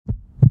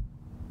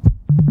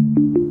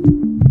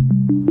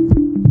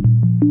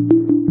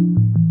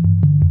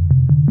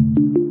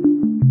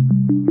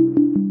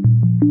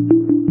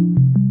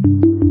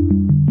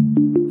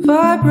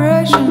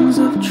Vibrations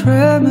of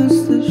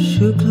tremors that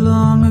shook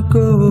long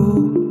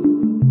ago.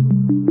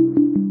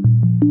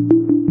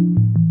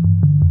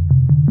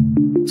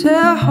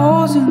 Tear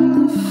holes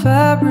in the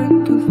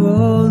fabric of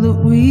all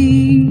that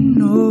we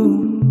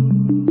know.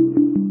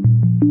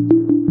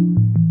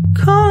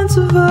 Can't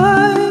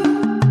survive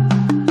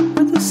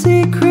with the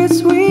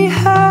secrets we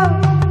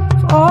have.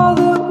 All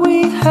that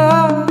we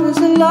have is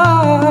a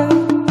lie.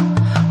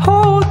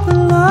 Hold the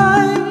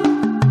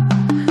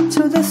line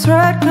till the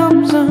thread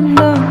comes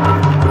undone.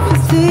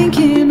 If you're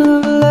thinking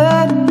of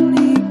letting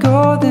me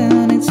go,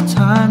 then it's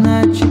time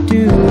that you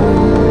do.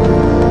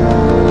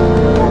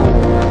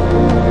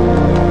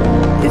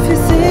 If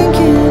you're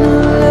thinking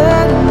of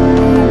letting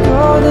me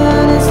go,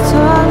 then it's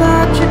time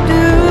that you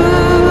do.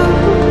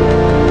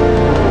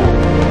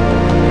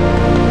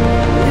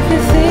 If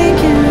you're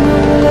thinking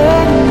of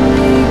letting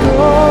me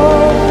go.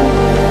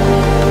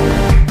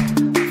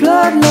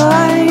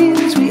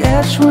 Bloodlines we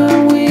etched when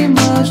we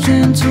merged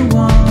into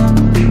one.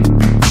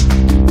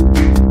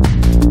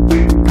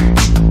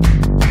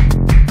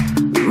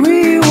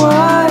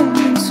 Rewind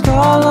and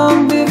Slalom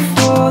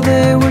before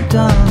they were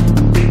done.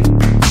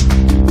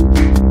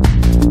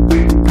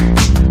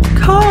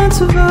 Can't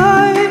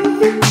survive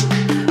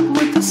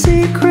with the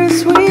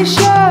secrets we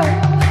share.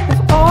 If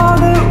all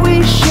that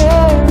we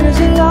share is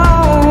a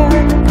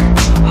lie,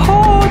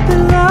 hold the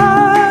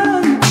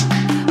line,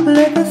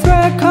 let the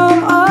thread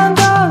come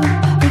undone.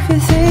 If you're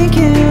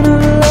thinking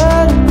of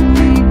letting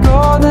me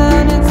go,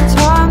 then it's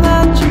time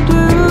that you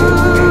do.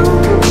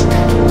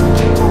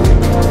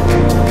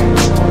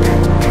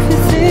 If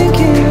you're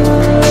thinking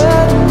of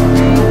letting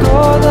me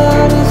go,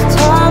 then it's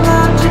time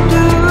that you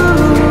do.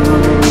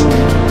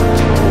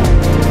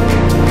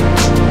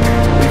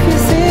 If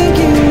you're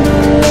thinking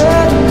of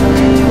letting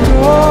me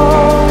go,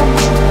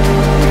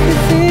 if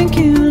you're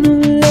thinking of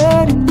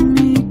letting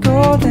me go,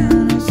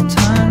 then it's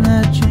time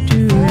that you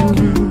do.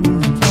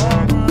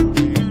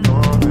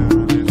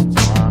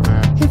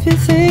 If you're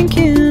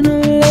thinking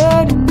of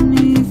letting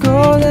me go,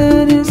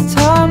 then it's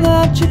time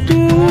that you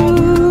do.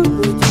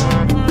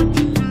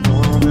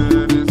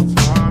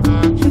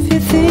 If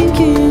you're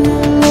thinking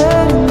of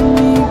letting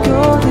me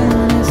go,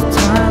 then it's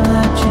time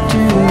that you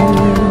do.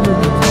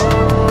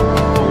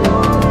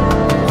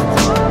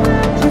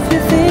 If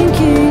you're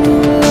thinking of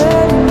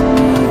letting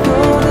me go,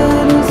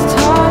 then it's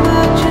time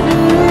that you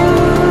do.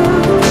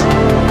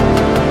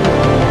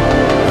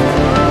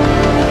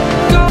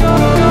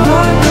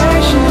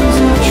 Vibrations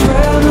of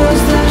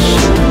tremors that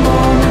shook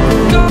long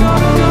ago.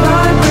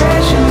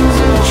 Vibrations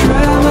of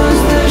tremors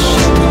that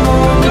shook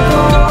long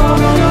ago.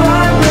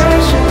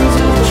 Vibrations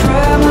of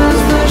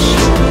tremors that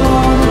shook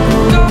long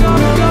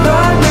ago.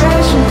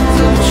 Vibrations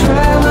of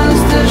tremors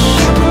that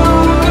shook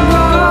long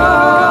ago.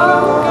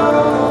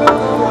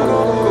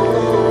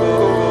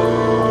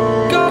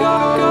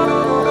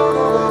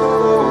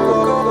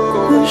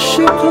 That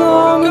shook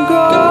long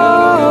ago.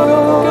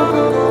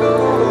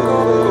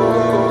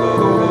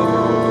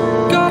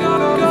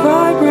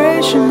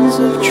 Vibrations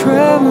of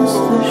tremors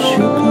that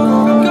shook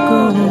long ago.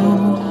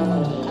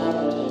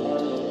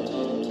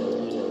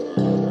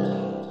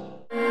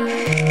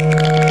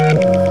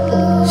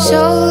 So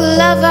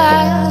lover,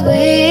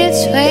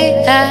 which way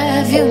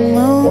have you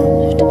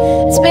moved?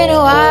 It's been a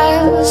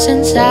while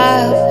since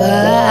our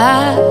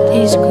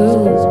bodies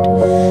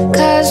grooved.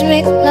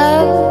 Cosmic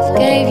love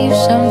gave you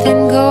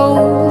something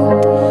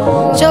gold,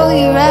 so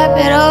you wrap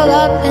it all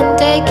up and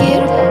take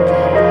it.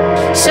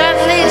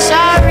 Suddenly it's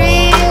all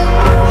real,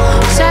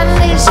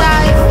 suddenly it's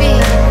how you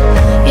feel.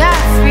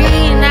 You're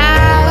free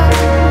now,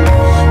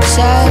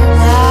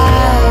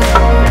 somehow.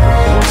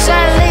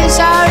 Suddenly it's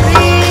all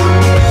real,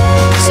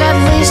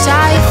 suddenly it's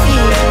how you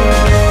feel.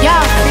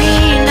 You're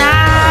free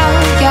now,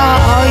 you're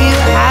all you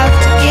have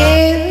to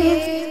give.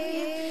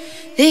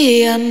 The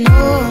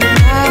unknown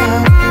now.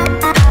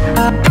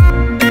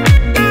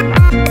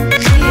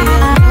 The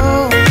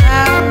unknown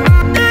now.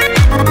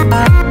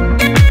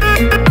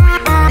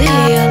 The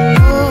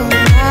unknown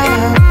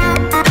now.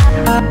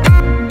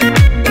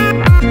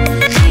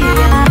 The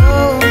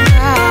unknown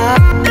now.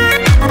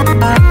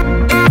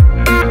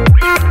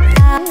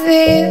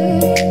 The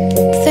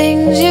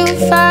things you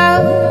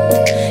found,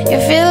 you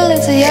feel a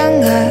little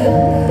younger,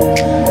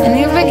 and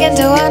you begin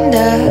to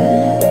wonder,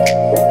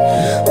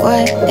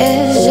 what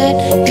is it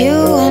you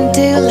want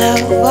to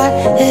love? What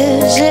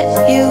is it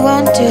you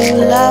want to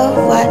love?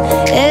 What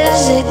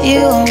is it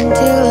you want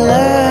to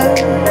love?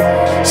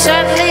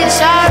 Suddenly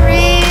it's all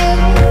real,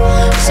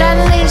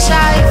 suddenly it's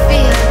how you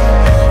feel.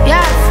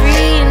 You're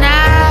free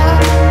now,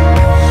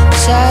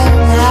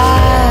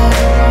 somehow.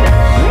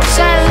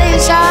 Suddenly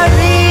it's all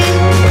real,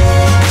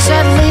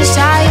 suddenly it's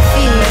how you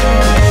feel.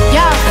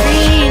 You're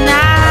free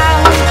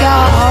now,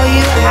 you're all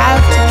you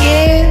have to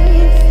give.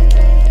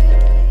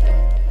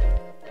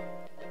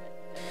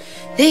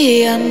 The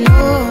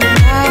unknown.